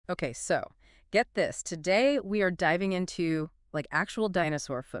Okay, so get this. Today we are diving into like actual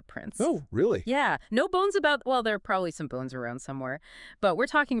dinosaur footprints. Oh, really? Yeah, no bones about, well, there are probably some bones around somewhere, but we're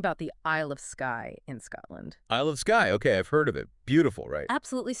talking about the Isle of Skye in Scotland. Isle of Skye. Okay, I've heard of it. Beautiful, right?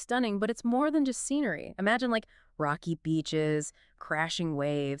 Absolutely stunning, but it's more than just scenery. Imagine like rocky beaches, crashing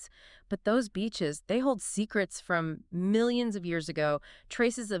waves. But those beaches, they hold secrets from millions of years ago,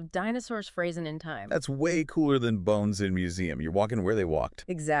 traces of dinosaurs frozen in time. That's way cooler than bones in museum. You're walking where they walked.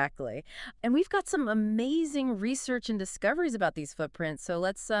 Exactly. And we've got some amazing research and discoveries about these footprints. So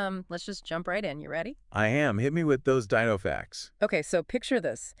let's just jump right in. You ready? I am. Hit me with those dino facts. Okay, so picture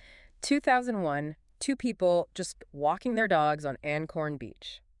this. 2001, two people just walking their dogs on Ancorn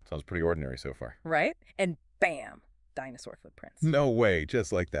Beach, Sounds pretty ordinary so far. right? And bam, dinosaur footprints. No way,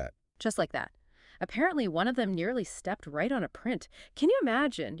 just like that. Just like that. Apparently, one of them nearly stepped right on a print. Can you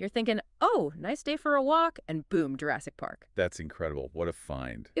imagine? You're thinking, oh, nice day for a walk, and boom, Jurassic Park. That's incredible. What a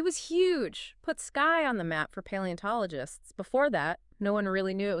find. It was huge. Put Skye on the map for paleontologists. Before that, no one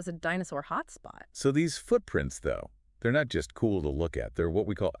really knew it was a dinosaur hotspot. So these footprints, though, they're not just cool to look at. They're what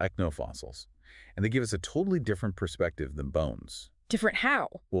we call echinofossils. And they give us a totally different perspective than bones. Different how?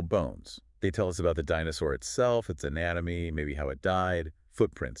 Well, bones. They tell us about the dinosaur itself, its anatomy, maybe how it died.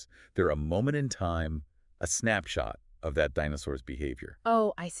 Footprints. They're a moment in time, a snapshot of that dinosaur's behavior.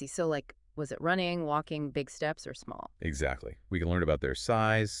 Oh, I see. So like, was it running, walking, big steps, or small? Exactly. We can learn about their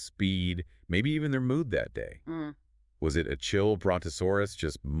size, speed, maybe even their mood that day. Was it a chill Brontosaurus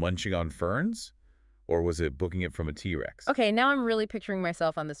just munching on ferns? Or was it booking it from a T-Rex? Okay, now I'm really picturing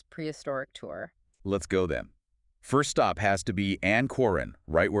myself on this prehistoric tour. Let's go then. First stop has to be Ancoran,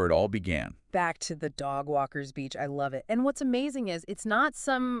 right where it all began. Back to the dog walkers beach. I love it. And what's amazing is it's not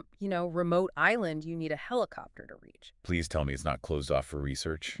some, remote island you need a helicopter to reach. Please tell me it's not closed off for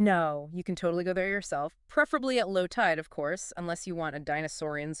research. No, you can totally go there yourself. Preferably at low tide, of course, unless you want a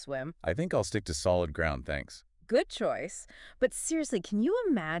dinosaurian swim. I think I'll stick to solid ground, thanks. Good choice. But seriously, can you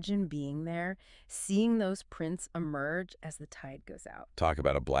imagine being there, seeing those prints emerge as the tide goes out? Talk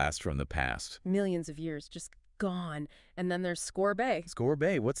about a blast from the past. Millions of years just gone. And then there's Skore Bay. Skore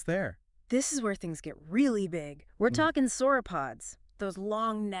Bay, what's there? This is where things get really big. We're talking sauropods, those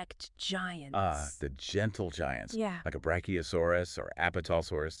long-necked giants. The gentle giants. Yeah. Like a Brachiosaurus or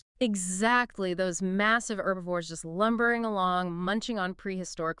Apatosaurus. Exactly, those massive herbivores just lumbering along, munching on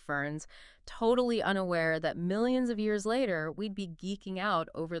prehistoric ferns, totally unaware that millions of years later, we'd be geeking out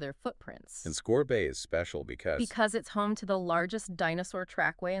over their footprints. And Skore Bay is special because... Because it's home to the largest dinosaur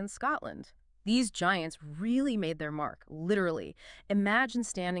trackway in Scotland. These giants really made their mark, literally. Imagine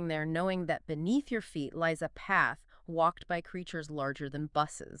standing there knowing that beneath your feet lies a path walked by creatures larger than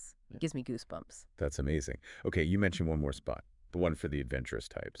buses. It gives me goosebumps. That's amazing. Okay, you mentioned one more spot. The one for the adventurous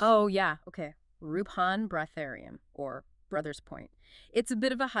types. Oh, yeah. Okay. Ruphan Bratharium, or Brothers Point. It's a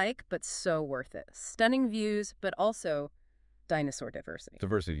bit of a hike, but so worth it. Stunning views, but also dinosaur diversity.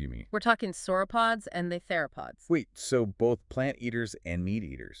 Diversity, you mean? We're talking sauropods and the theropods. Wait, so both plant eaters and meat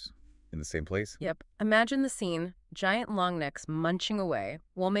eaters in the same place? Yep. Imagine the scene. Giant longnecks munching away,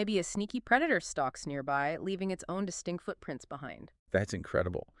 while maybe a sneaky predator stalks nearby, leaving its own distinct footprints behind. That's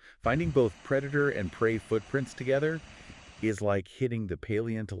incredible. Finding both predator and prey footprints together is like hitting the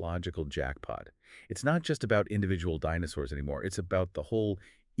paleontological jackpot. It's not just about individual dinosaurs anymore. It's about the whole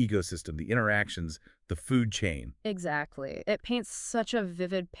ecosystem, the interactions, the food chain. Exactly. It paints such a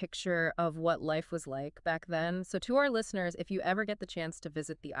vivid picture of what life was like back then. So to our listeners, if you ever get the chance to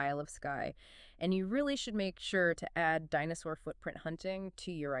visit the Isle of Skye, and you really should make sure to add dinosaur footprint hunting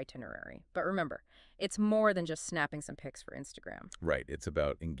to your itinerary. But remember, it's more than just snapping some pics for Instagram. Right. It's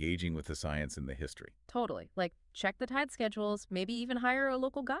about engaging with the science and the history. Totally. Like, check the tide schedules, maybe even hire a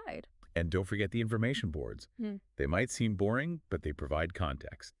local guide. And don't forget the information boards. They might seem boring, but they provide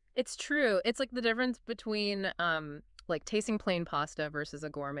context. It's true. It's like the difference between like tasting plain pasta versus a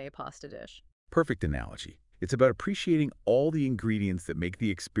gourmet pasta dish. Perfect analogy. It's about appreciating all the ingredients that make the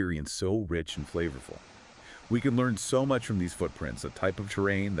experience so rich and flavorful. We can learn so much from these footprints, the type of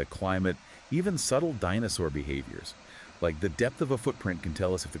terrain, the climate, even subtle dinosaur behaviors. Like the depth of a footprint can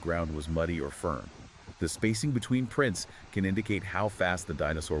tell us if the ground was muddy or firm. The spacing between prints can indicate how fast the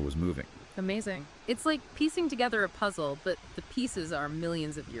dinosaur was moving. Amazing. It's like piecing together a puzzle, but the pieces are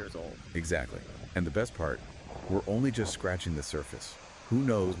millions of years old. Exactly. And the best part, we're only just scratching the surface. Who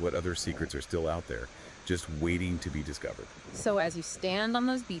knows what other secrets are still out there, just waiting to be discovered. So as you stand on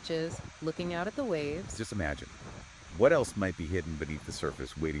those beaches, looking out at the waves... Just imagine, what else might be hidden beneath the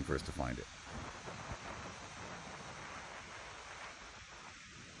surface waiting for us to find it?